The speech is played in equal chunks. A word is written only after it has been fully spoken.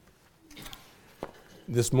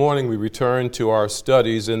This morning we return to our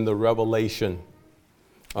studies in the Revelation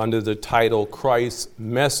under the title, Christ's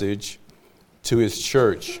Message to His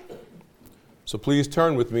Church. So please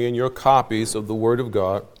turn with me in your copies of the Word of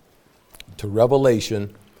God to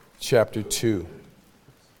Revelation chapter 2.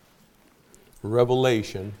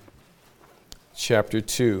 Revelation chapter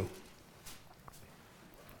 2.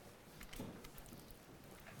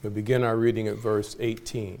 We'll begin our reading at verse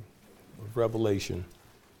 18 of Revelation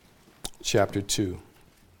chapter 2.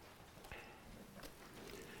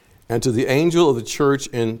 And to the angel of the church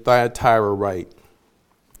in Thyatira write,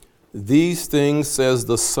 These things says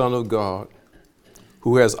the Son of God,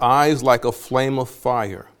 who has eyes like a flame of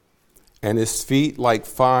fire, and his feet like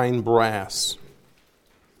fine brass.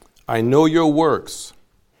 I know your works,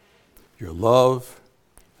 your love,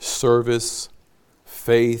 service,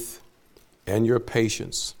 faith, and your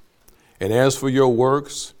patience. And as for your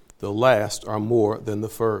works, the last are more than the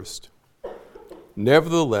first.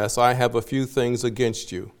 Nevertheless, I have a few things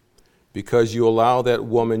against you, because you allow that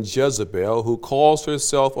woman Jezebel, who calls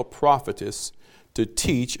herself a prophetess, to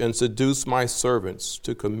teach and seduce my servants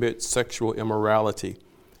to commit sexual immorality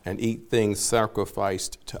and eat things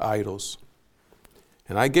sacrificed to idols.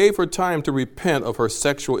 And I gave her time to repent of her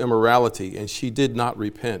sexual immorality, and she did not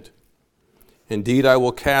repent. Indeed, I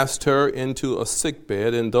will cast her into a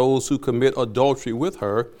sickbed, and those who commit adultery with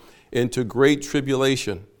her into great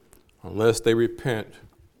tribulation, unless they repent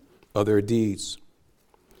of their deeds.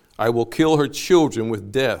 I will kill her children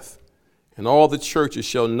with death, and all the churches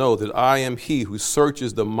shall know that I am he who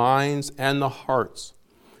searches the minds and the hearts,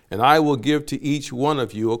 and I will give to each one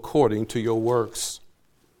of you according to your works.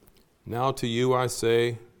 Now to you I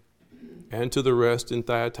say, and to the rest in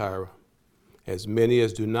Thyatira, as many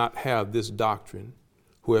as do not have this doctrine,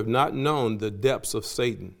 who have not known the depths of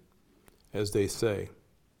Satan, as they say,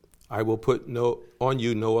 I will put on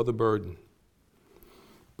you no other burden.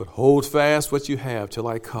 But hold fast what you have till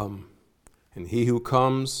I come. And he who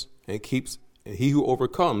overcomes and keeps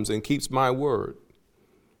my word,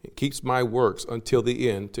 and keeps my works until the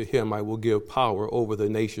end, to him I will give power over the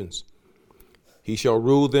nations. He shall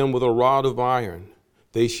rule them with a rod of iron.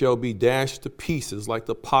 They shall be dashed to pieces like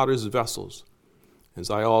the potter's vessels, as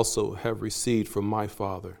I also have received from my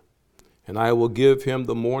Father. And I will give him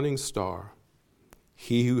the morning star.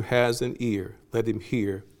 He who has an ear, let him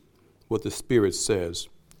hear what the Spirit says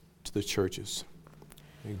to the churches.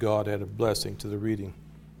 May God add a blessing to the reading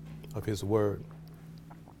of his word.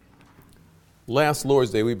 Last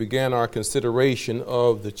Lord's Day, we began our consideration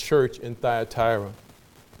of the church in Thyatira.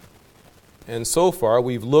 And so far,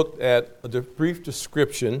 we've looked at a brief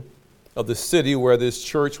description of the city where this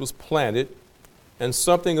church was planted and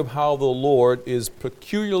something of how the Lord is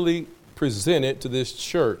peculiarly presented to this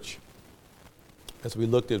church, as we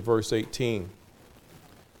looked at verse 18.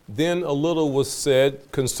 Then a little was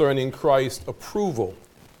said concerning Christ's approval,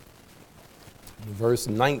 in verse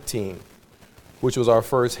 19, which was our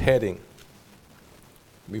first heading.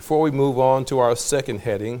 Before we move on to our second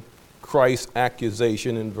heading, Christ's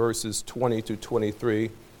accusation, in verses 20 to 23,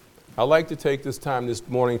 I'd like to take this time this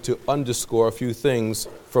morning to underscore a few things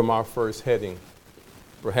from our first heading.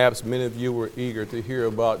 Perhaps many of you were eager to hear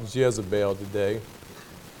about Jezebel today.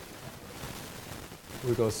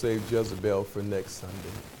 We're going to save Jezebel for next Sunday.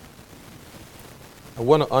 I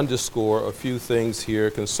want to underscore a few things here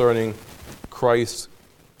concerning Christ's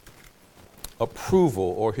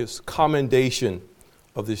approval or his commendation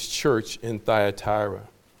of this church in Thyatira.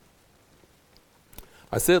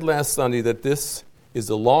 I said last Sunday that this is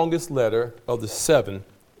the longest letter of the seven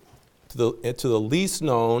to the least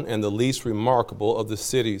known and the least remarkable of the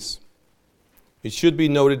cities. It should be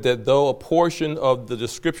noted that though a portion of the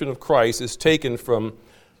description of Christ is taken from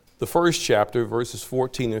the first chapter, verses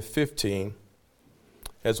 14 and 15,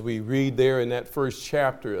 as we read there in that first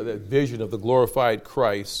chapter, that vision of the glorified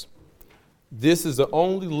Christ, this is the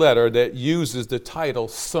only letter that uses the title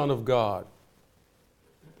Son of God.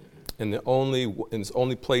 And it's the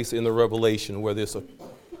only place in the Revelation where this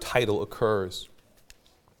title occurs.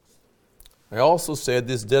 I also said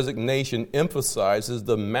this designation emphasizes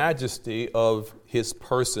the majesty of his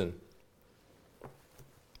person,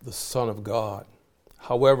 the Son of God.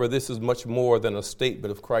 However, this is much more than a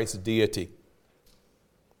statement of Christ's deity.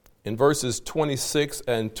 In verses 26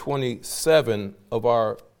 and 27 of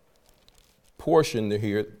our portion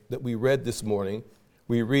here that we read this morning,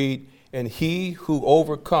 we read, And he who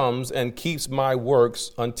overcomes and keeps my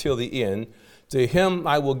works until the end, to him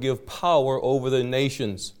I will give power over the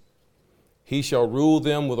nations. He shall rule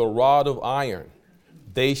them with a rod of iron.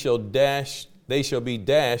 They shall be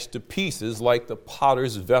dashed to pieces like the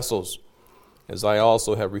potter's vessels, as I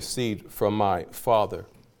also have received from my Father.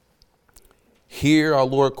 Here our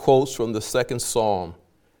Lord quotes from the second psalm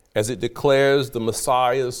as it declares the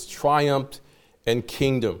Messiah's triumph and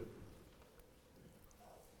kingdom.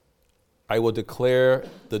 I will declare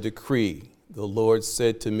the decree. The Lord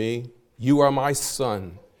said to me, you are my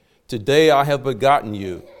son. Today I have begotten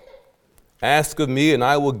you. Ask of me, and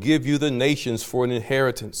I will give you the nations for an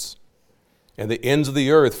inheritance, and the ends of the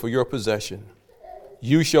earth for your possession.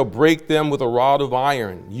 You shall break them with a rod of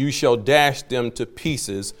iron. You shall dash them to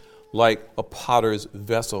pieces like a potter's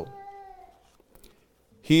vessel.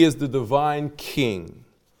 He is the divine king,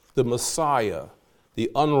 the Messiah, the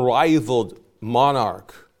unrivaled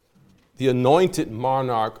monarch, the anointed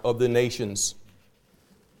monarch of the nations.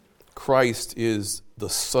 Christ is the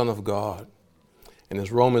Son of God. And as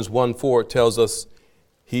Romans 1:4 tells us,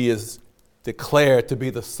 he is declared to be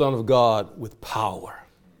the Son of God with power,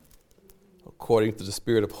 according to the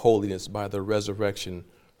Spirit of holiness by the resurrection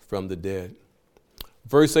from the dead.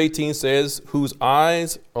 Verse 18 says, whose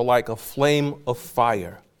eyes are like a flame of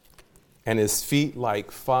fire, and his feet like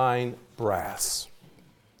fine brass.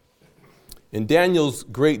 In Daniel's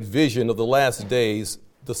great vision of the last days,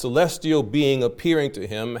 the celestial being appearing to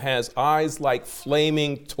him has eyes like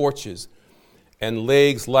flaming torches and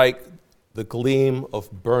legs like the gleam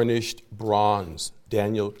of burnished bronze.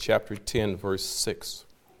 Daniel chapter 10, verse 6.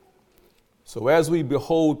 So as we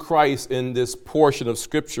behold Christ in this portion of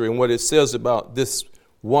Scripture and what it says about this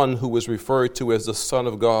one who is referred to as the Son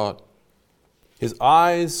of God, his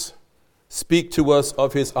eyes speak to us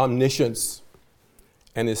of his omniscience,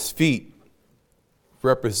 and his feet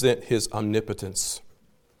represent his omnipotence.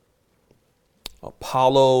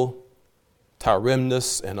 Apollo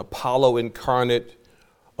Tyrimnus and Apollo incarnate,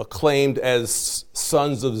 acclaimed as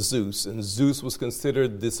sons of Zeus, and Zeus was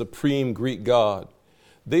considered the supreme Greek god.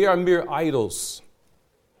 They are mere idols.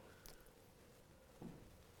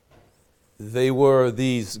 They were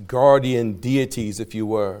these guardian deities, if you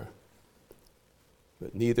were,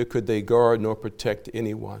 but neither could they guard nor protect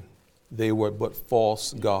anyone. They were but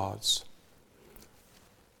false gods.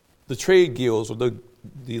 The trade guilds or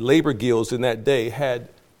the labor guilds in that day had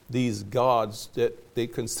these gods that they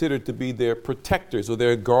considered to be their protectors or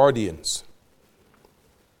their guardians.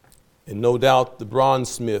 And no doubt the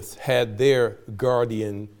bronzesmith had their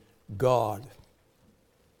guardian god.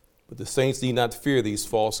 But the saints need not fear these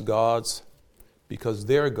false gods, because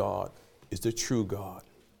their God is the true God.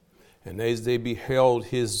 And as they beheld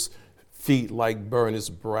his feet like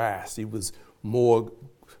burnished brass, he was more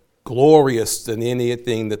glorious than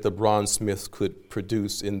anything that the bronzesmiths could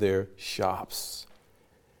produce in their shops.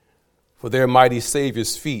 For their mighty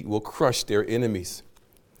Savior's feet will crush their enemies,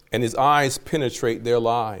 and his eyes penetrate their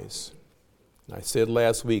lies. And I said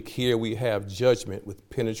last week, here we have judgment with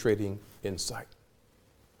penetrating insight.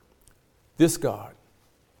 This God,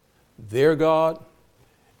 their God,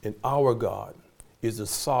 and our God is the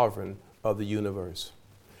sovereign of the universe.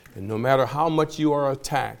 And no matter how much you are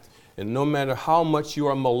attacked, and no matter how much you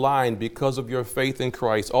are maligned because of your faith in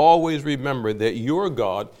Christ, always remember that your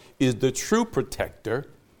God is the true protector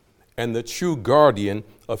and the true guardian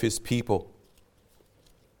of his people.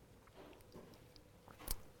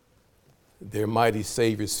 Their mighty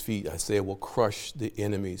Savior's feet, I say, will crush the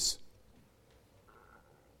enemies.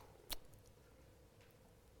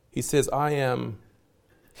 He says, I am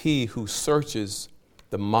he who searches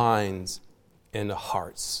the minds and the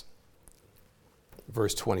hearts.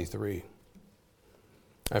 Verse 23.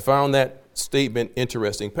 I found that statement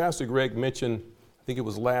interesting. Pastor Greg mentioned, I think it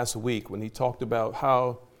was last week, when he talked about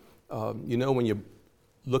how, when you're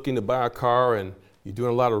looking to buy a car and you're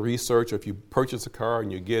doing a lot of research, or if you purchase a car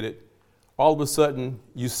and you get it, all of a sudden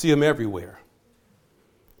you see them everywhere.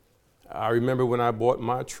 I remember when I bought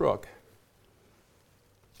my truck,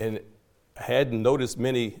 and I hadn't noticed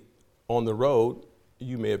many on the road.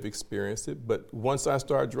 You may have experienced it, but once I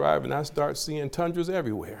start driving, I start seeing Tundras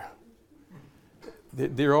everywhere.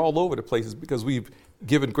 They're all over the places because we've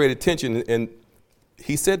given great attention. And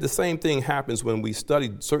he said the same thing happens when we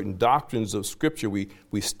study certain doctrines of Scripture.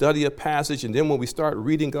 We study a passage, and then when we start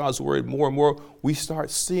reading God's Word more and more, we start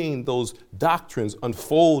seeing those doctrines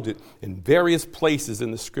unfolded in various places in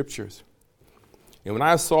the Scriptures. And when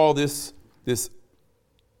I saw this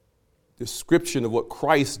description of what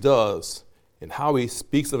Christ does and how he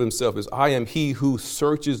speaks of himself as I am he who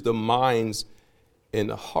searches the minds and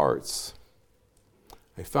the hearts,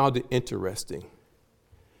 I found it interesting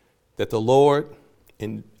that the Lord,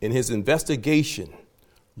 in his investigation,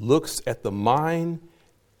 looks at the mind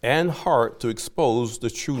and heart to expose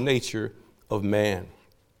the true nature of man.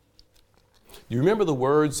 You remember the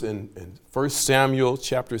words in 1 Samuel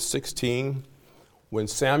chapter 16, when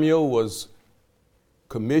Samuel was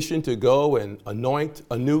commissioned to go and anoint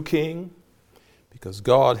a new king? because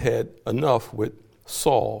God had enough with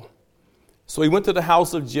Saul. So he went to the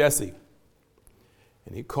house of Jesse,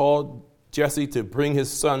 and he called Jesse to bring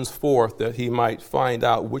his sons forth that he might find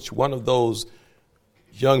out which one of those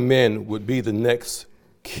young men would be the next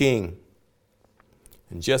king.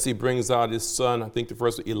 And Jesse brings out his son, I think the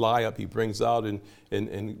first Eliab, he brings out, and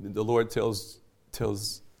the Lord tells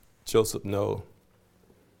Joseph, no,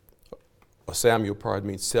 or Samuel,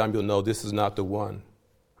 no, this is not the one.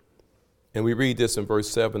 And we read this in verse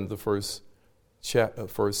 7 of the first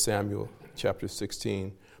Samuel chapter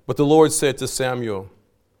 16. But the Lord said to Samuel,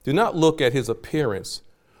 do not look at his appearance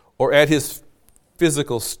or at his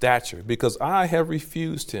physical stature, because I have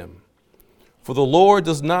refused him. For the Lord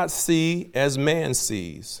does not see as man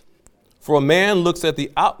sees. For a man looks at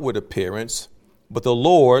the outward appearance, but the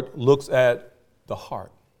Lord looks at the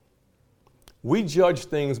heart. We judge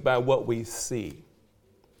things by what we see.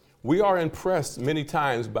 We are impressed many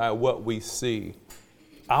times by what we see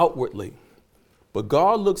outwardly. But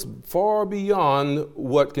God looks far beyond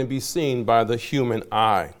what can be seen by the human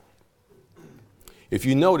eye. If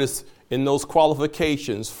you notice in those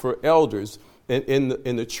qualifications for elders in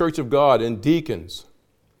the church of God and deacons,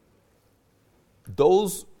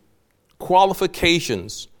 those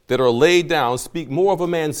qualifications that are laid down speak more of a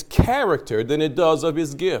man's character than it does of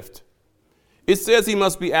his gift. It says he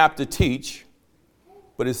must be apt to teach,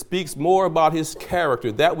 but it speaks more about his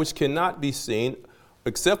character, that which cannot be seen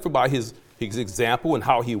except for by his example and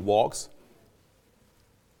how he walks.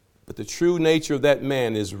 But the true nature of that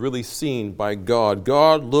man is really seen by God.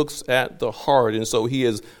 God looks at the heart, and so he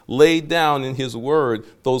has laid down in his word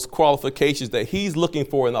those qualifications that he's looking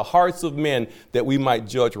for in the hearts of men, that we might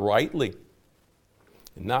judge rightly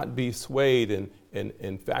and not be swayed and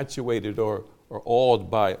infatuated or awed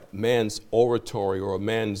by man's oratory or a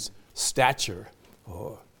man's stature.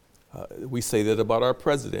 We say that about our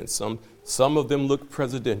presidents. Some of them look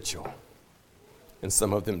presidential, and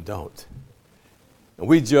some of them don't. And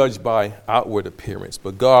we judge by outward appearance,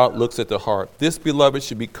 but God looks at the heart. This, beloved,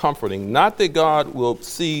 should be comforting. Not that God will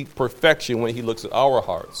see perfection when he looks at our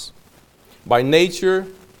hearts. By nature,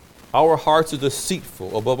 our hearts are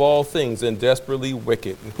deceitful above all things and desperately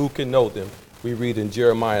wicked. And who can know them? We read in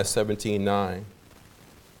Jeremiah 17:9.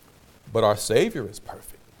 But our Savior is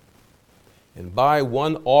perfect. And by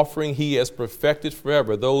one offering, he has perfected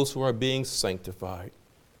forever those who are being sanctified.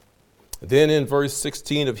 Then in verse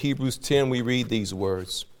 16 of Hebrews 10, we read these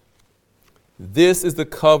words. This is the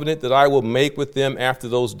covenant that I will make with them after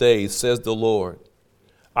those days, says the Lord.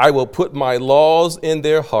 I will put my laws in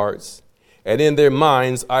their hearts, and in their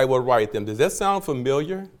minds I will write them. Does that sound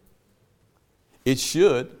familiar? It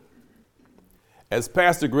should. As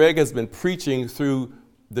Pastor Greg has been preaching through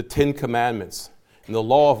the 10 Commandments and the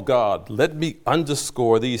law of God, let me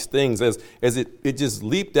underscore these things as it just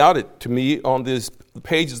leaped out to me on these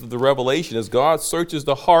pages of the Revelation, as God searches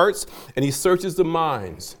the hearts and he searches the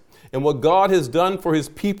minds. And what God has done for his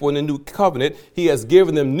people in the new covenant, he has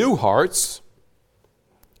given them new hearts.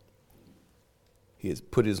 He has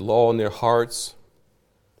put his law in their hearts,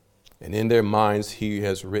 and in their minds he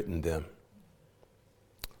has written them.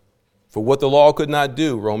 For what the law could not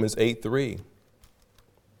do, Romans 8:3.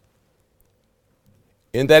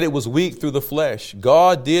 In that it was weak through the flesh,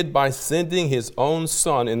 God did by sending his own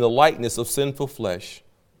Son in the likeness of sinful flesh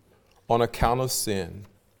on account of sin.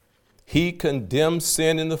 He condemned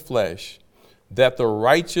sin in the flesh, that the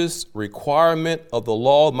righteous requirement of the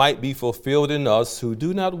law might be fulfilled in us who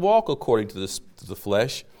do not walk according to the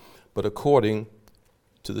flesh, but according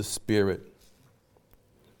to the Spirit.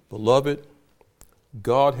 Beloved,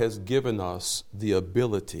 God has given us the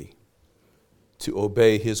ability to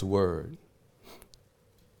obey his word.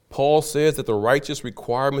 Paul says that the righteous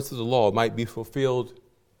requirements of the law might be fulfilled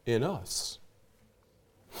in us.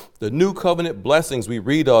 The new covenant blessings we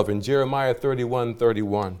read of in Jeremiah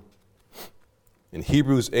 31:31, in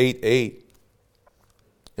Hebrews 8:8.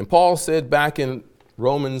 And Paul said back in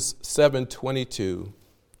Romans 7:22,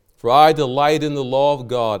 for I delight in the law of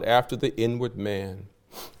God after the inward man.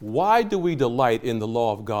 Why do we delight in the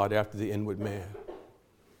law of God after the inward man?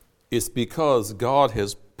 It's because God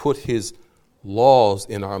has put his laws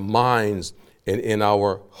in our minds and in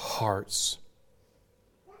our hearts.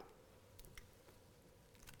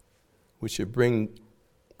 We should bring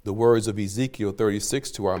the words of Ezekiel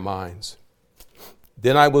 36 to our minds.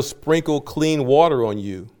 Then I will sprinkle clean water on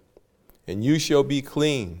you, and you shall be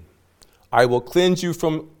clean. I will cleanse you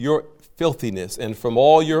from your filthiness and from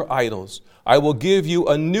all your idols. I will give you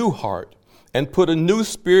a new heart and put a new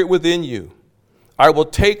spirit within you. I will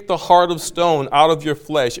take the heart of stone out of your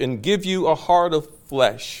flesh and give you a heart of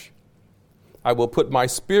flesh. I will put my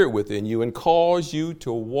spirit within you and cause you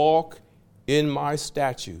to walk in my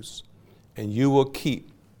statutes, and you will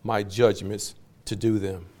keep my judgments to do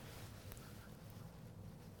them.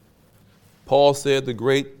 John,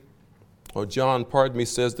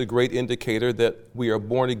 says the great indicator that we are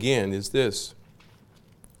born again is this: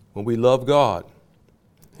 when we love God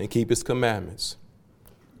and keep his commandments.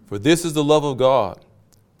 For this is the love of God,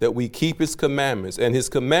 that we keep his commandments, and his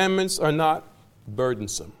commandments are not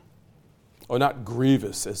burdensome or not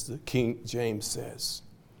grievous, as the King James says.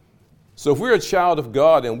 So if we're a child of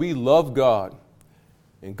God and we love God,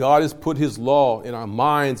 and God has put his law in our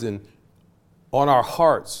minds and on our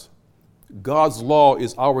hearts, God's law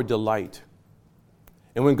is our delight.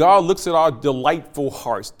 And when God looks at our delightful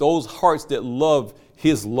hearts, those hearts that love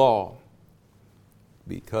his law,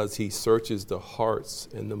 because he searches the hearts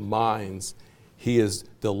and the minds, he is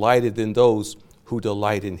delighted in those who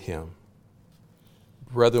delight in him.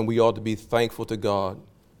 Brethren, we ought to be thankful to God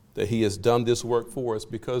that he has done this work for us,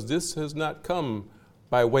 because this has not come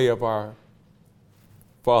by way of our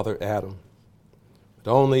father Adam,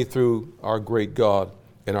 but only through our great God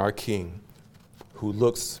and our King, who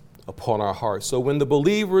looks upon our hearts. So when the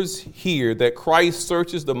believers hear that Christ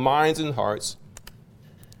searches the minds and hearts,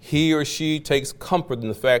 he or she takes comfort in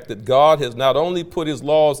the fact that God has not only put his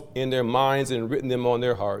laws in their minds and written them on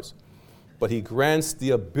their hearts, but he grants the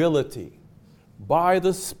ability by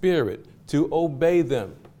the Spirit to obey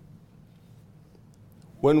them.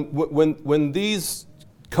 When these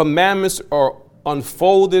commandments are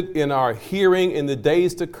unfolded in our hearing in the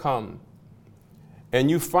days to come, and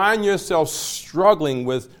you find yourself struggling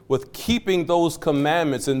with keeping those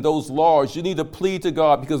commandments and those laws, you need to plead to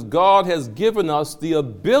God, because God has given us the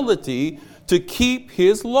ability to keep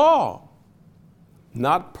his law.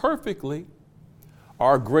 Not perfectly.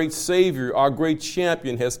 Our great Savior, our great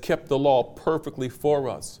champion, has kept the law perfectly for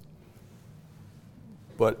us.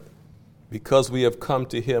 But because we have come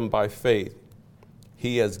to him by faith,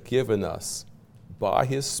 he has given us, by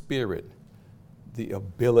his Spirit, the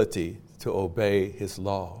ability to obey his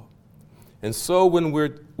law. And so when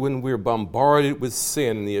we're bombarded with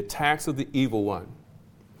sin and the attacks of the evil one,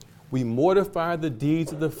 we mortify the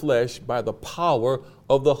deeds of the flesh by the power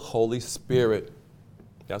of the Holy Spirit.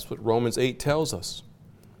 That's what Romans 8 tells us.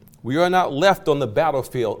 We are not left on the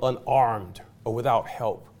battlefield unarmed or without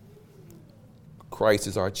help. Christ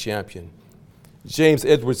is our champion. James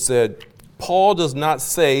Edwards said, Paul does not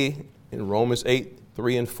say in Romans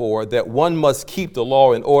 8:3-4 that one must keep the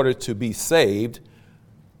law in order to be saved,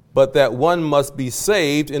 but that one must be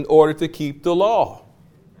saved in order to keep the law.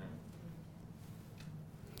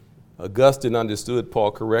 Augustine understood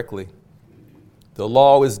Paul correctly. The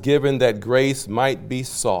law is given that grace might be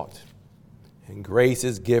sought, and grace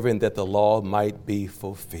is given that the law might be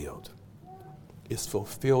fulfilled. It's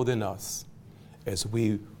fulfilled in us as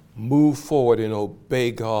we move forward and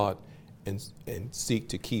obey God and seek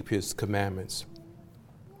to keep his commandments.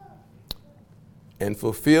 And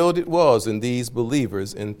fulfilled it was in these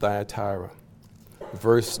believers in Thyatira.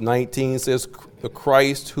 Verse 19 says, the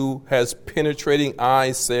Christ who has penetrating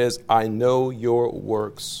eyes says, I know your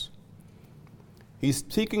works. He's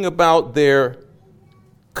speaking about their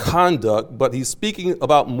conduct, but he's speaking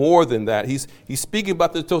about more than that. He's speaking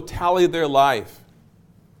about the totality of their life.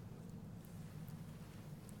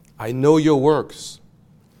 I know your works.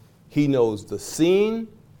 He knows the seen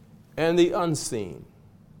and the unseen.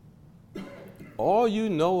 All you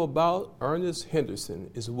know about Ernest Henderson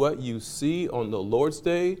is what you see on the Lord's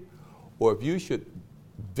Day, or if you should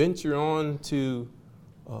venture on to,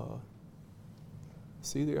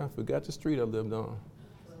 see there, I forgot the street I lived on.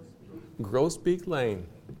 Grosbeak Lane.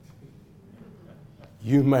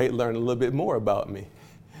 You might learn a little bit more about me.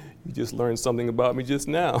 You just learned something about me just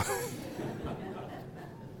now.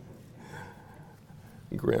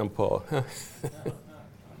 Grandpa.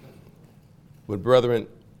 But brethren,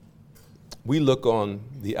 we look on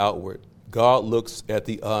the outward. God looks at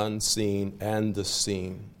the unseen and the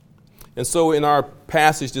seen. And so in our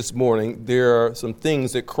passage this morning, there are some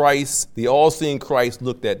things that Christ, the all-seeing Christ,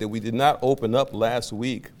 looked at that we did not open up last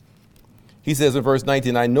week. He says in verse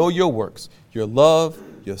 19, I know your works, your love,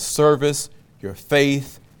 your service, your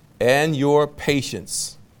faith, and your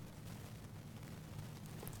patience.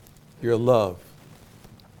 Your love.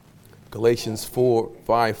 Galatians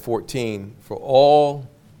 5:14, for all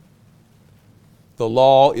the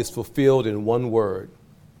law is fulfilled in one word,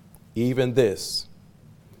 even this,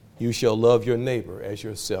 you shall love your neighbor as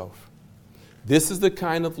yourself. This is the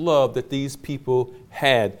kind of love that these people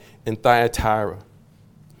had in Thyatira.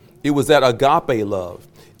 It was that agape love.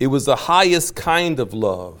 It was the highest kind of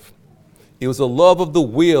love. It was a love of the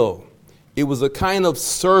will. It was a kind of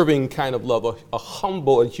serving kind of love, a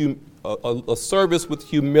humble, a service with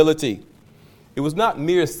humility. It was not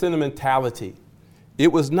mere sentimentality.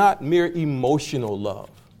 It was not mere emotional love.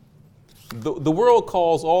 The world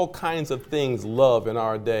calls all kinds of things love in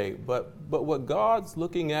our day, but what God's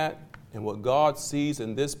looking at and what God sees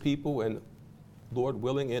in this people and, Lord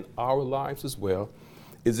willing, in our lives as well,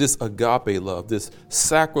 is this agape love, this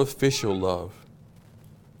sacrificial love.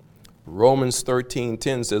 Romans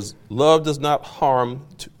 13:10 says, love does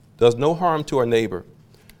no harm to our neighbor.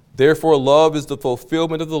 Therefore, love is the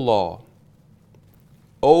fulfillment of the law.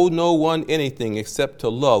 Owe no one anything except to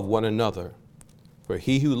love one another. For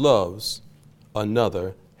he who loves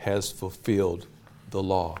another has fulfilled the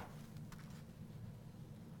law.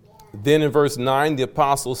 Then in verse 9, the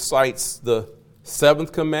apostle cites the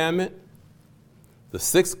 7th commandment, the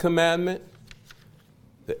 6th commandment,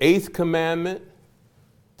 the 8th commandment,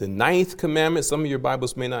 the 9th commandment. Some of your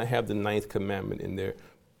Bibles may not have the 9th commandment in there,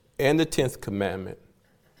 and the 10th commandment.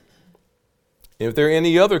 If there are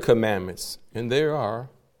any other commandments, and there are,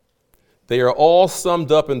 they are all summed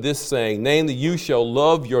up in this saying, namely, you shall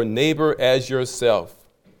love your neighbor as yourself.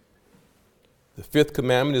 The 5th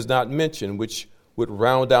commandment is not mentioned, which would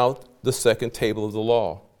round out the 2nd table of the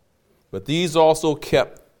law. But these also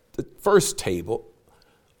kept the 1st table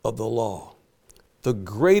of the law, the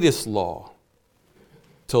greatest law,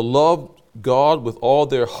 to love God with all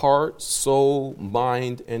their heart, soul,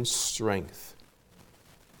 mind, and strength.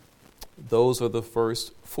 Those are the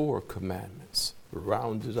first 4 commandments,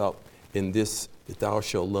 rounded up in this, that thou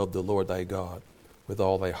shalt love the Lord thy God with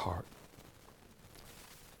all thy heart.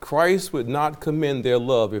 Christ would not commend their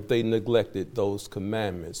love if they neglected those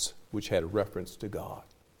commandments which had reference to God.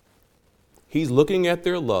 He's looking at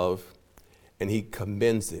their love and he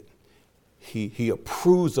commends it. He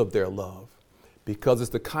approves of their love because it's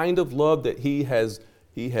the kind of love that he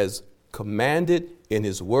has commanded in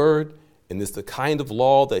his word, and it's the kind of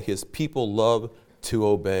law that his people love to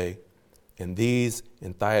obey. And these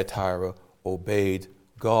in Thyatira obeyed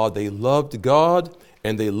God. They loved God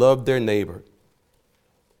and they loved their neighbor.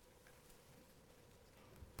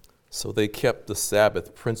 So they kept the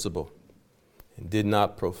Sabbath principle and did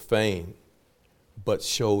not profane, but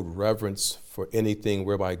showed reverence for anything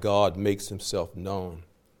whereby God makes himself known.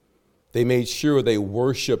 They made sure they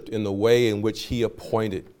worshiped in the way in which he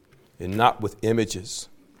appointed and not with images.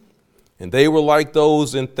 And they were like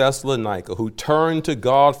those in Thessalonica who turned to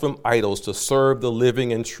God from idols to serve the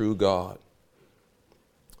living and true God.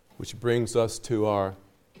 Which brings us to our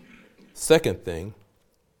second thing,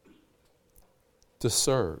 to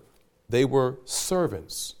serve. They were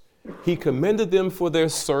servants. He commended them for their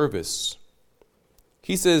service.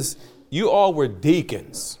 He says, you all were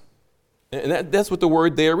deacons. And that's what the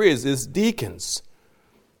word there is deacons.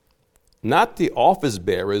 Not the office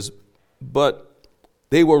bearers, but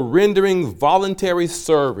they were rendering voluntary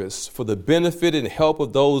service for the benefit and help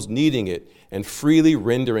of those needing it and freely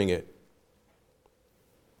rendering it.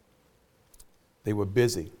 They were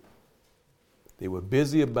busy. They were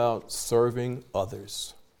busy about serving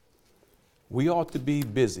others. We ought to be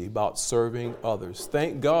busy about serving others.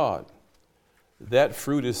 Thank God that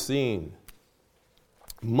fruit is seen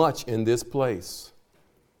much in this place.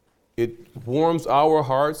 It warms our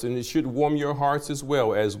hearts, and it should warm your hearts as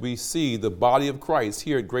well as we see the body of Christ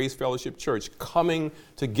here at Grace Fellowship Church coming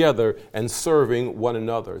together and serving one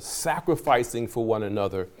another, sacrificing for one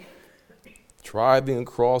another, driving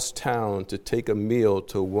across town to take a meal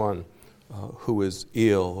to one who is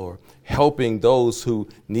ill, or helping those who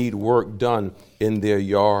need work done in their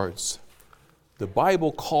yards. The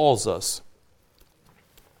Bible calls us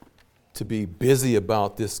to be busy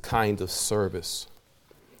about this kind of service.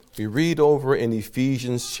 We read over in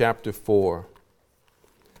Ephesians chapter 4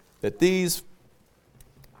 that these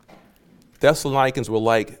Thessalonians were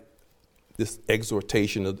like this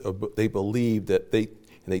exhortation of they believed that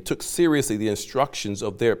they took seriously the instructions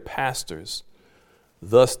of their pastors.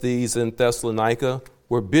 Thus these in Thessalonica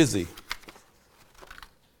were busy.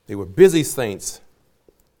 They were busy saints.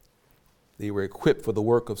 They were equipped for the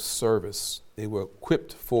work of service. They were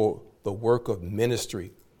equipped for the work of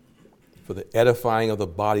ministry, for the edifying of the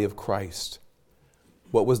body of Christ.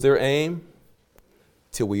 What was their aim?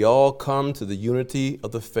 Till we all come to the unity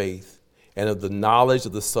of the faith and of the knowledge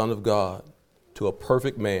of the Son of God, to a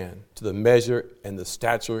perfect man, to the measure and the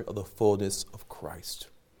stature of the fullness of Christ.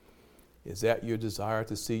 Is that your desire,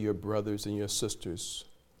 to see your brothers and your sisters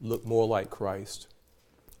look more like Christ?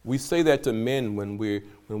 We say that to men when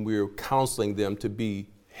we're counseling them to be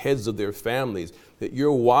heads of their families, that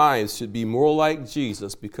your wives should be more like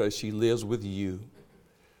Jesus because she lives with you.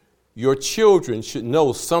 Your children should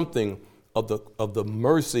know something of the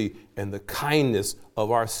mercy and the kindness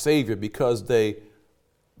of our Savior because they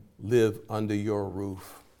live under your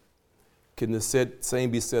roof. can the same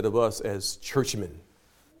be said of us as churchmen?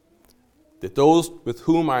 That those with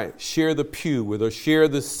whom I share the pew with or share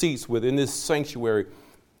the seats within this sanctuary,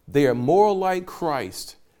 they are more like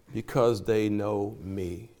Christ because they know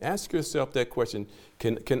me. Ask yourself that question.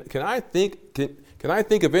 Can I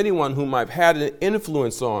think of anyone whom I've had an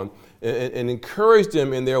influence on and encouraged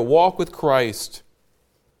them in their walk with Christ?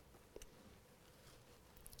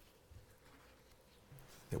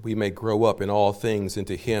 That we may grow up in all things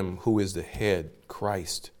into him who is the head,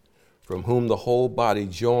 Christ, from whom the whole body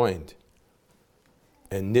joined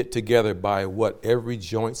and knit together by what every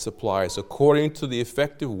joint supplies, according to the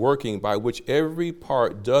effective working by which every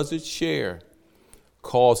part does its share,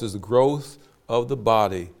 causes growth of the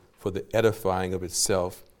body for the edifying of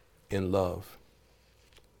itself in love.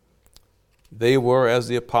 They were, as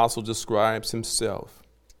the apostle describes himself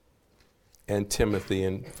and Timothy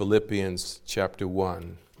in Philippians chapter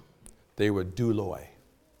 1, they were douloi.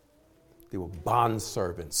 They were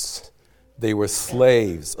bondservants. They were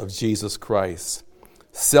slaves of Jesus Christ,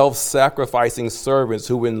 self-sacrificing servants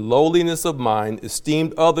who in lowliness of mind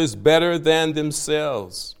esteemed others better than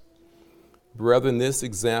themselves. Brethren, this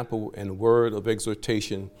example and word of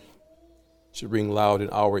exhortation should ring loud in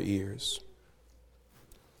our ears.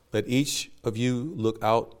 Let each of you look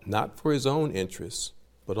out not for his own interests,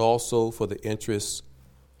 but also for the interests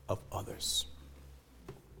of others.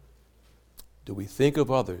 Do we think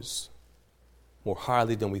of others more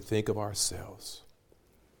highly than we think of ourselves?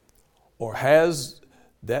 Or has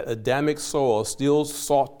that Adamic soil still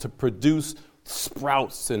sought to produce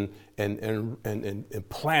sprouts and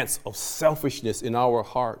plants of selfishness in our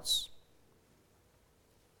hearts?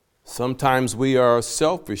 Sometimes we are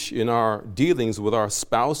selfish in our dealings with our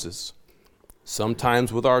spouses,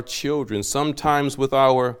 sometimes with our children, sometimes with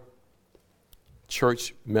our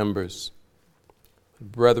church members.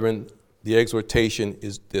 Brethren, the exhortation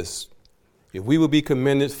is this: if we will be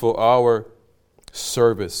commended for our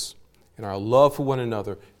service and our love for one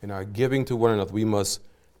another and our giving to one another, we must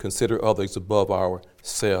consider others above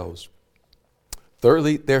ourselves.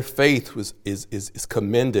 Thirdly, their faith is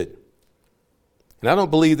commended. And I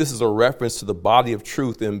don't believe this is a reference to the body of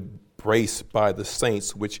truth embraced by the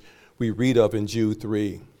saints, which we read of in Jude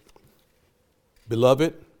 3.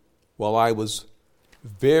 Beloved, while I was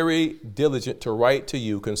very diligent to write to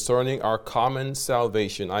you concerning our common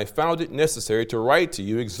salvation, I found it necessary to write to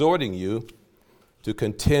you, exhorting you to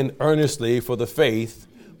contend earnestly for the faith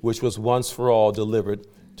which was once for all delivered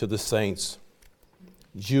to the saints.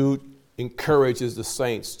 Jude encourages the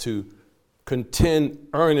saints to contend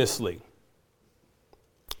earnestly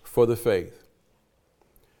for the faith.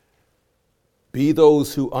 Be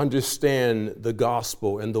those who understand the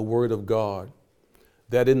gospel and the word of God,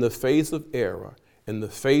 that in the face of error, in the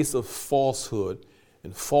face of falsehood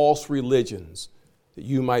and false religions, that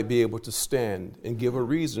you might be able to stand and give a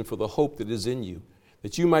reason for the hope that is in you,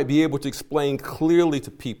 that you might be able to explain clearly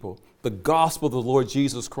to people the gospel of the Lord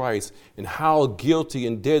Jesus Christ and how guilty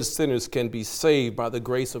and dead sinners can be saved by the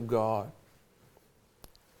grace of God.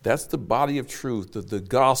 That's the body of truth, the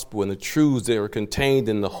gospel and the truths that are contained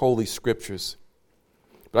in the Holy Scriptures.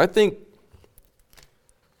 But I think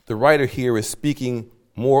the writer here is speaking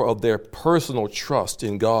more of their personal trust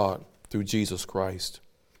in God through Jesus Christ.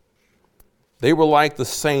 They were like the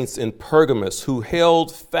saints in Pergamos who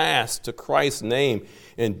held fast to Christ's name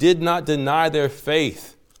and did not deny their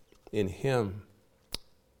faith in him.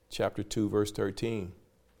 Chapter 2, verse 13.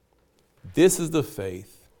 This is the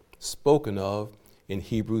faith spoken of in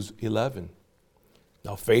Hebrews 11.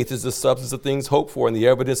 Now, faith is the substance of things hoped for and the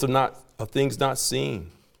evidence of things not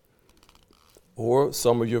seen. Or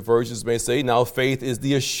some of your versions may say, now faith is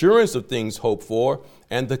the assurance of things hoped for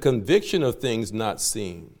and the conviction of things not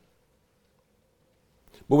seen.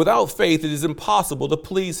 But without faith, it is impossible to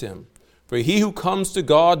please him. For he who comes to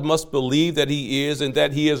God must believe that he is and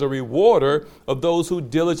that he is a rewarder of those who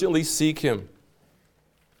diligently seek him.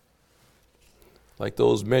 Like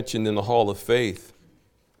those mentioned in the Hall of Faith,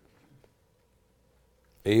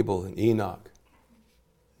 Abel and Enoch,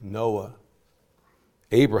 Noah,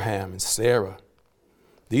 Abraham and Sarah.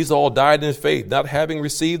 These all died in faith, not having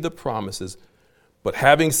received the promises, but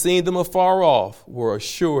having seen them afar off, were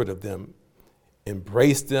assured of them,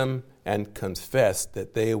 embraced them, and confessed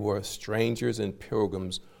that they were strangers and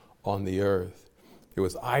pilgrims on the earth. There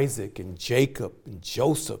was Isaac and Jacob and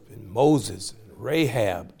Joseph and Moses and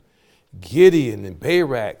Rahab, Gideon and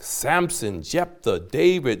Barak, Samson, Jephthah,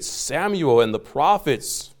 David, Samuel, and the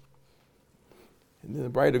prophets. And then the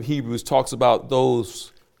writer of Hebrews talks about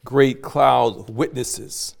those great cloud of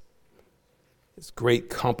witnesses, this great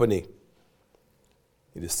company.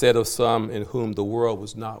 It is said of some in whom the world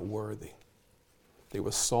was not worthy. They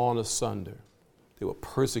were sawn asunder. They were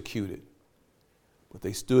persecuted. But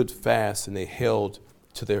they stood fast and they held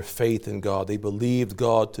to their faith in God. They believed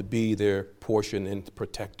God to be their portion and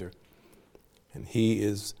protector. And He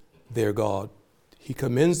is their God. He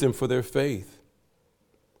commends them for their faith.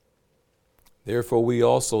 Therefore, we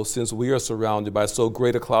also, since we are surrounded by so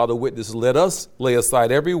great a cloud of witnesses, let us lay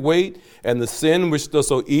aside every weight and the sin which does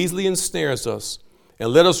so easily ensnares us,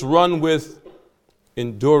 and let us run with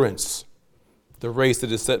endurance the race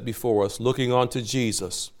that is set before us, looking unto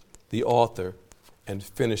Jesus, the author and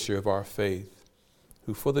finisher of our faith,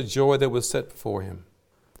 who for the joy that was set before him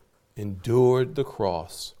endured the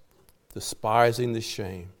cross, despising the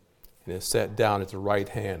shame, and is sat down at the right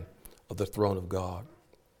hand of the throne of God.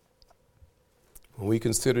 When we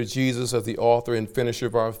consider Jesus as the author and finisher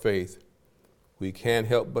of our faith, we can't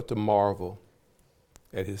help but to marvel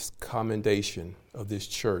at his commendation of this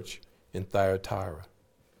church in Thyatira.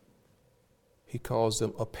 He calls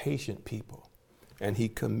them a patient people, and he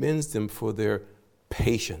commends them for their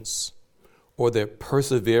patience or their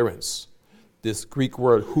perseverance. This Greek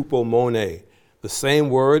word hupomone, the same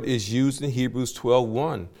word is used in Hebrews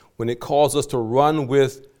 12:1 when it calls us to run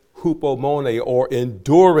with hupomone or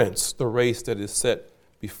endurance the race that is set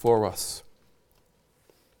before us.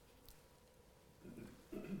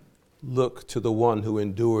 Look to the one who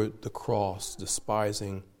endured the cross,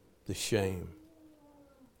 despising the shame.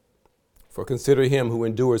 For consider him who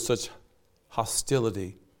endured such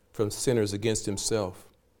hostility from sinners against himself,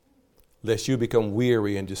 lest you become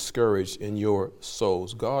weary and discouraged in your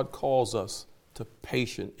souls. God calls us to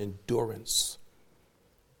patient endurance.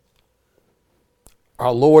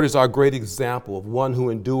 Our Lord is our great example of one who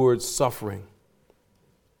endured suffering.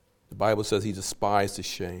 The Bible says he despised the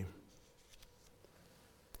shame.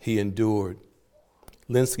 He endured.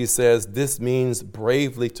 Linsky says this means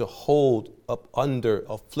bravely to hold up under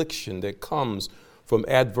affliction that comes from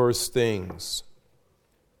adverse things.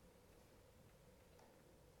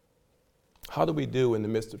 How do we do in the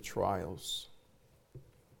midst of trials?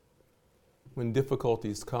 When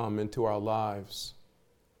difficulties come into our lives,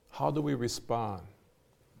 how do we respond?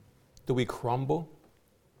 Do we crumble?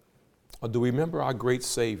 Or do we remember our great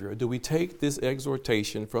Savior? Do we take this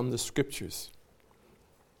exhortation from the Scriptures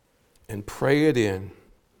and pray it in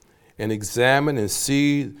and examine and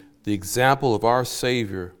see the example of our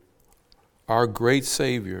Savior, our great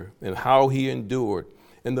Savior, and how he endured?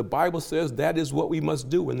 And the Bible says that is what we must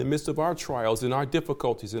do in the midst of our trials, in our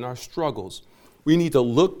difficulties, in our struggles. We need to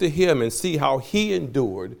look to him and see how he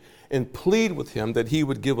endured and plead with him that he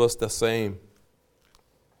would give us the same.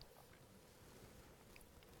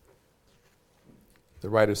 The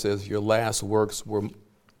writer says, your last works were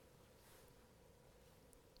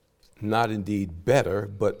not indeed better,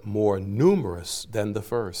 but more numerous than the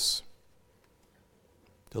first.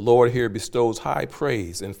 The Lord here bestows high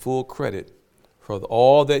praise and full credit for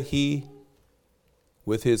all that he,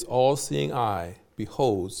 with his all-seeing eye,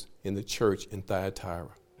 beholds in the church in Thyatira.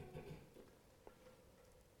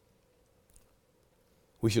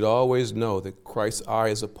 We should always know that Christ's eye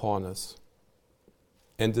is upon us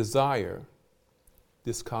and desire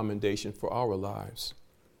this commendation for our lives,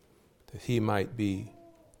 that he might be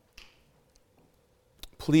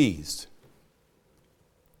pleased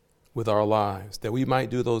with our lives, that we might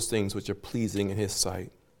do those things which are pleasing in his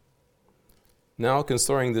sight. Now,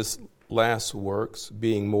 concerning this last works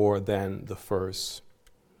being more than the first,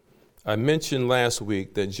 I mentioned last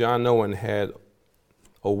week that John Owen had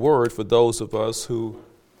a word for those of us who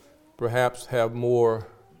perhaps have more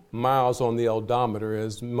miles on the odometer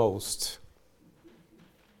as most.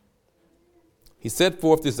 He set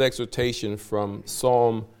forth this exhortation from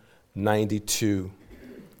Psalm 92.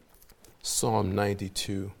 Psalm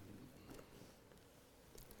 92.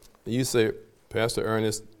 You say, Pastor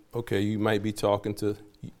Ernest, okay, you might be talking to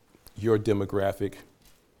your demographic,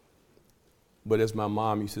 but as my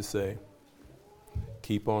mom used to say,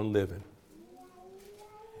 keep on living.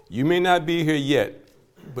 You may not be here yet,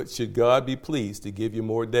 but should God be pleased to give you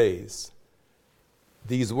more days,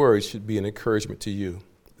 these words should be an encouragement to you.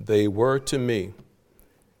 They were to me.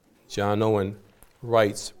 John Owen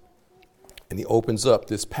writes, and he opens up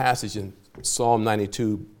this passage in Psalm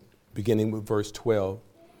 92, beginning with verse 12.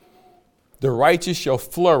 The righteous shall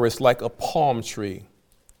flourish like a palm tree.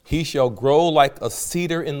 He shall grow like a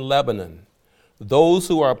cedar in Lebanon. Those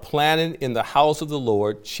who are planted in the house of the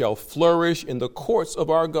Lord shall flourish in the courts of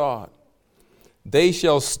our God. They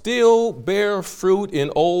shall still bear fruit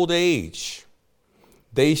in old age.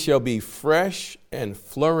 They shall be fresh and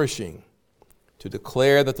flourishing to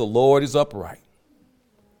declare that the Lord is upright.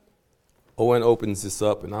 Owen opens this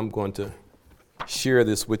up, and I'm going to share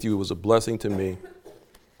this with you. It was a blessing to me.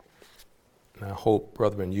 And I hope,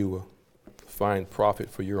 brethren, you will find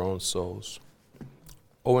profit for your own souls.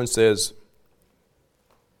 Owen says,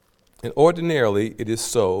 and ordinarily it is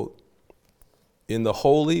so in the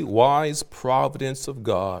holy, wise providence of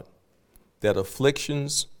God that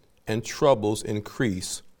afflictions and troubles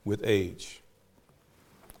increase with age.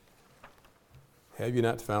 Have you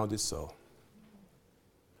not found it so?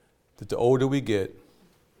 That the older we get,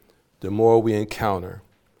 the more we encounter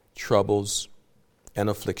troubles and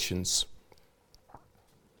afflictions.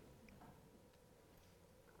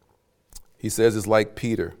 He says it's like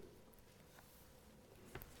Peter,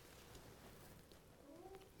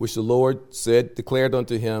 which the Lord said, declared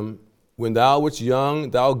unto him, when thou wast young,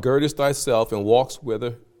 thou girdest thyself and walkest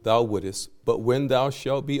whither thou wouldest. But when thou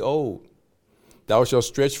shalt be old, thou shalt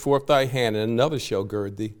stretch forth thy hand, and another shall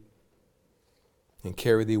gird thee and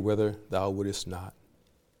carry thee whither thou wouldest not.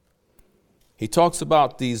 He talks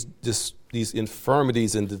about these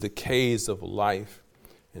infirmities and the decays of life.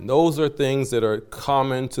 And those are things that are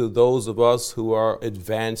common to those of us who are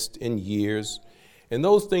advanced in years. And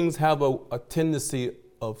those things have a tendency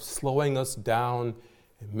of slowing us down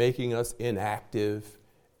and making us inactive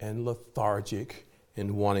and lethargic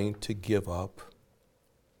and wanting to give up.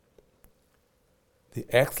 The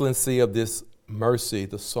excellency of this mercy,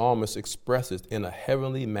 the psalmist expresses in a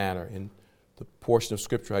heavenly manner in the portion of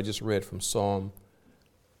scripture I just read from Psalm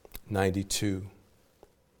 92.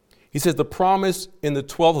 He says the promise in the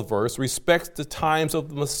 12th verse respects the times of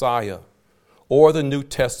the Messiah or the New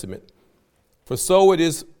Testament. For so it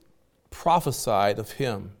is prophesied of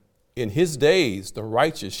him, in his days the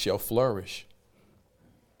righteous shall flourish.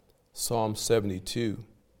 Psalm 72,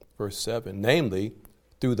 verse 7, namely,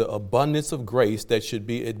 through the abundance of grace that should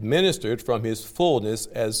be administered from his fullness,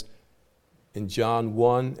 as in John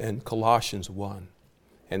 1 and Colossians 1.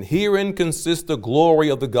 And herein consists the glory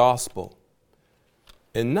of the gospel,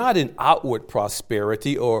 and not in outward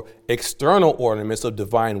prosperity or external ornaments of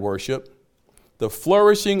divine worship. The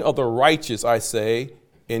flourishing of the righteous, I say,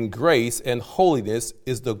 in grace and holiness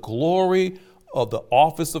is the glory of the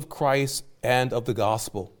office of Christ and of the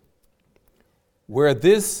gospel. Where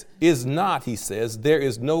this is not, he says, there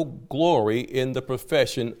is no glory in the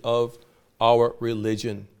profession of our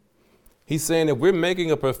religion. He's saying if we're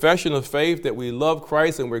making a profession of faith that we love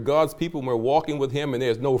Christ and we're God's people and we're walking with him and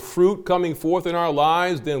there's no fruit coming forth in our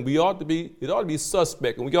lives, then it ought to be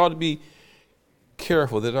suspect, and we ought to be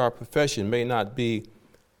careful that our profession may not be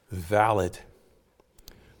valid.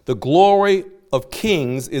 The glory of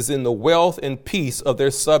kings is in the wealth and peace of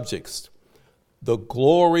their subjects. The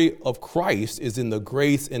glory of Christ is in the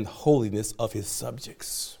grace and holiness of his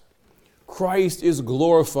subjects. Christ is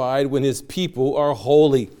glorified when his people are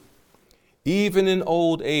holy. Even in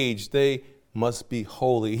old age, they must be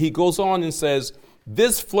holy. He goes on and says,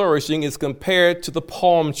 this flourishing is compared to the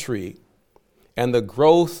palm tree and the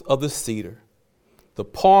growth of the cedar. The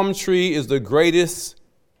palm tree is the greatest,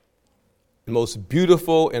 most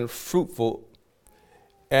beautiful and fruitful,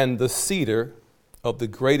 and the cedar of the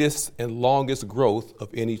greatest and longest growth of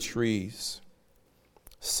any trees.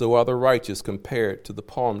 So are the righteous compared to the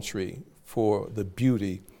palm tree for the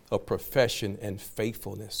beauty of profession and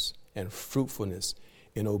faithfulness and fruitfulness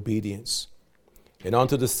in obedience, and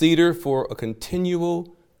unto the cedar for a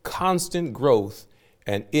continual, constant growth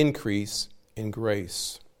and increase in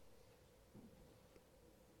grace.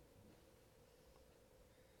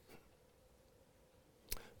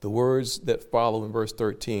 The words that follow in verse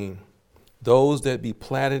 13, those that be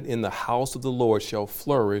planted in the house of the Lord shall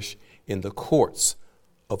flourish in the courts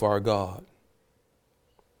of our God.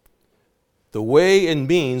 The way and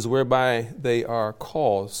means whereby they are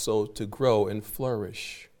caused so to grow and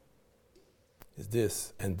flourish is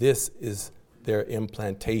this, and this is their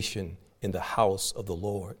implantation in the house of the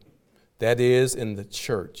Lord. That is, in the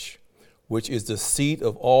church, which is the seat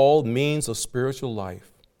of all means of spiritual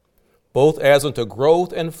life, both as unto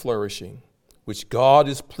growth and flourishing, which God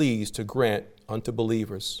is pleased to grant unto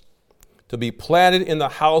believers. To be planted in the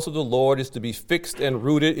house of the Lord is to be fixed and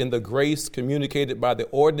rooted in the grace communicated by the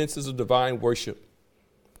ordinances of divine worship.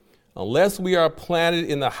 Unless we are planted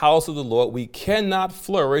in the house of the Lord, we cannot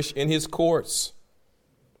flourish in his courts.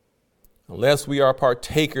 Unless we are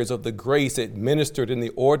partakers of the grace administered in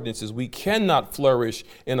the ordinances, we cannot flourish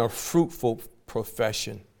in a fruitful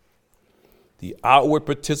profession. The outward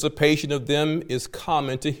participation of them is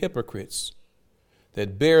common to hypocrites,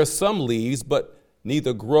 that bear some leaves, but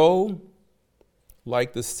neither grow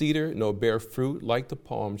like the cedar, nor bear fruit like the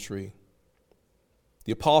palm tree.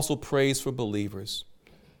 The apostle prays for believers,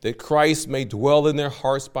 that Christ may dwell in their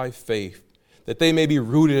hearts by faith, that they may be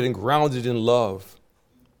rooted and grounded in love.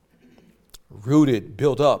 Rooted,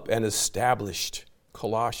 built up, and established.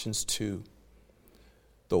 Colossians 2.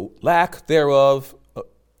 The lack thereof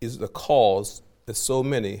is the cause that so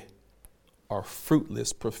many are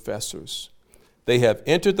fruitless professors. They have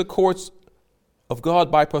entered the courts of God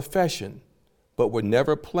by profession, but were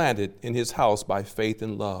never planted in his house by faith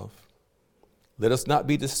and love. Let us not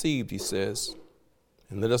be deceived, he says,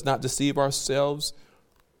 and let us not deceive ourselves.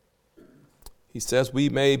 He says we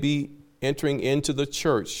may be entering into the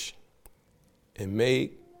church and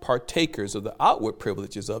made partakers of the outward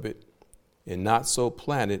privileges of it, and not so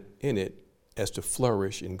planted in it as to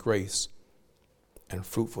flourish in grace and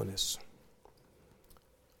fruitfulness.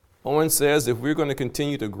 Owen says if we're going to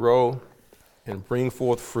continue to grow and bring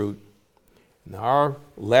forth fruit, and our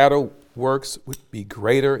latter works would be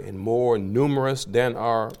greater and more numerous than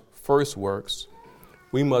our first works,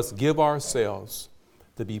 we must give ourselves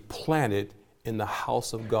to be planted in the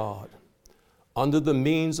house of God under the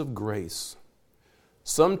means of grace.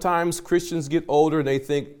 Sometimes Christians get older and they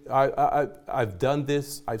think, I've done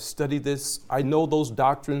this, I've studied this, I know those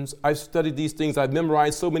doctrines, I've studied these things, I've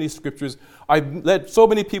memorized so many scriptures, I've led so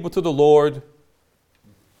many people to the Lord.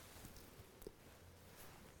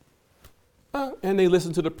 And they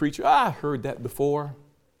listen to the preacher. I heard that before.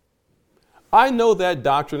 I know that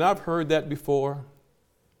doctrine. I've heard that before.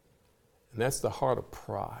 And that's the heart of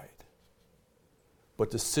pride. But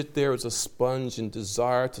to sit there as a sponge and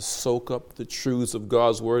desire to soak up the truths of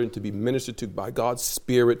God's word and to be ministered to by God's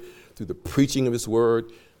Spirit through the preaching of his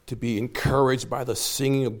word, to be encouraged by the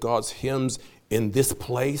singing of God's hymns in this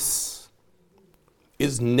place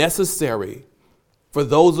is necessary for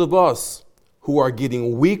those of us who are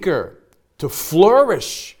getting weaker to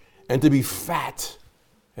flourish and to be fat,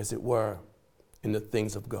 as it were, in the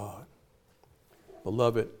things of God.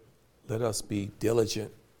 Beloved, let us be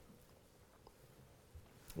diligent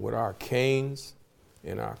with our canes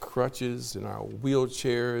and our crutches and our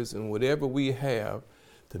wheelchairs and whatever we have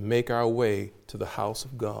to make our way to the house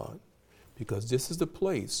of God, because this is the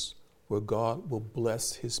place where God will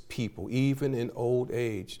bless his people, even in old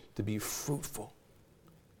age, to be fruitful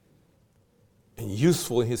and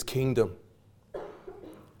useful in his kingdom.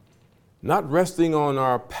 Not resting on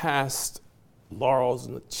our past laurels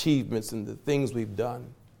and achievements and the things we've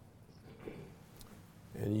done.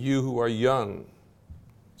 And you who are young,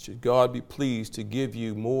 should God be pleased to give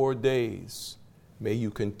you more days, may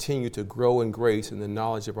you continue to grow in grace and the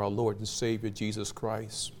knowledge of our Lord and Savior Jesus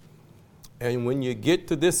Christ. And when you get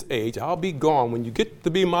to this age, I'll be gone. When you get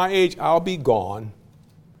to be my age, I'll be gone.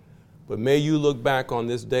 But may you look back on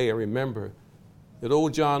this day and remember that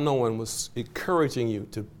old John Owen was encouraging you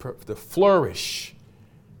to flourish,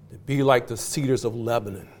 to be like the cedars of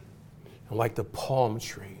Lebanon and like the palm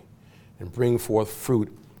tree and bring forth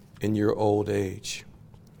fruit in your old age.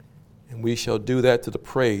 And we shall do that to the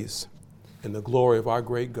praise and the glory of our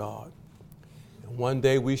great God. And one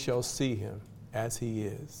day we shall see him as he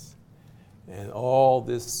is. And all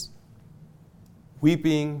this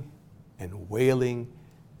weeping and wailing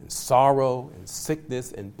and sorrow and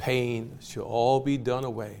sickness and pain shall all be done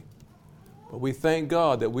away. But we thank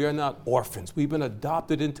God that we are not orphans. We've been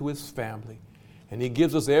adopted into his family. And he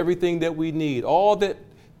gives us everything that we need. All that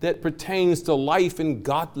pertains to life and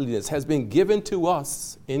godliness has been given to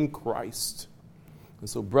us in Christ. And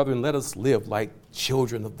so, brethren, let us live like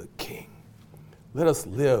children of the King. Let us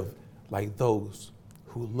live like those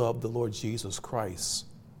who love the Lord Jesus Christ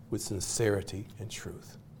with sincerity and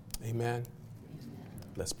truth. Amen.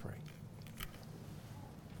 Let's pray.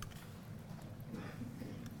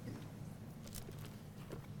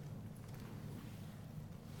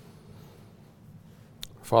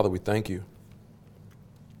 Father, we thank you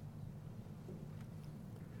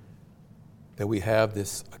that we have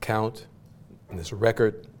this account and this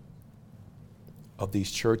record of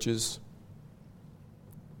these churches.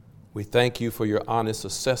 We thank you for your honest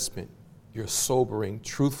assessment, your sobering,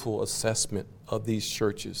 truthful assessment of these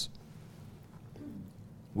churches.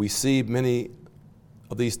 We see many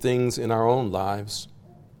of these things in our own lives,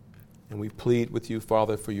 and we plead with you,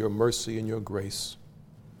 Father, for your mercy and your grace,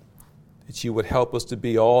 that you would help us to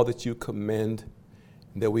be all that you commend,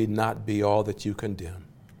 and that we not be all that you condemn.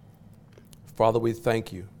 Father, we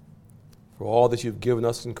thank you for all that you've given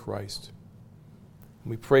us in Christ.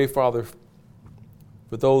 And we pray, Father,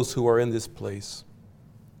 for those who are in this place,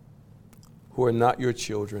 who are not your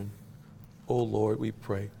children. Oh, Lord, we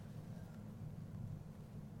pray.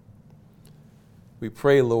 We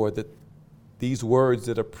pray, Lord, that these words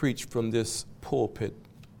that are preached from this pulpit,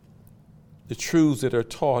 the truths that are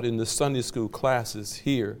taught in the Sunday school classes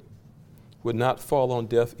here, would not fall on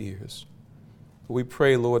deaf ears. But we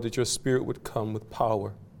pray, Lord, that your Spirit would come with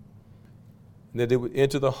power, and that it would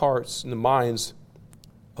enter the hearts and the minds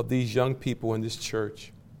of these young people in this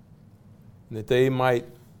church, and that they might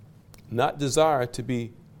not desire to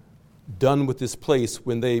be done with this place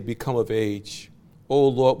when they become of age. Oh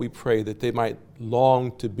Lord, we pray that they might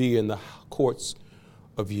long to be in the courts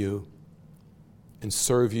of you and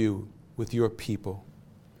serve you with your people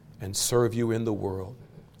and serve you in the world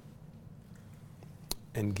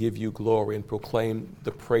and give you glory and proclaim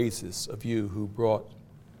the praises of you who brought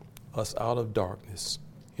us out of darkness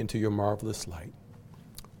into your marvelous light.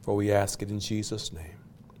 For we ask it in Jesus' name.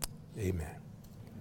 Amen.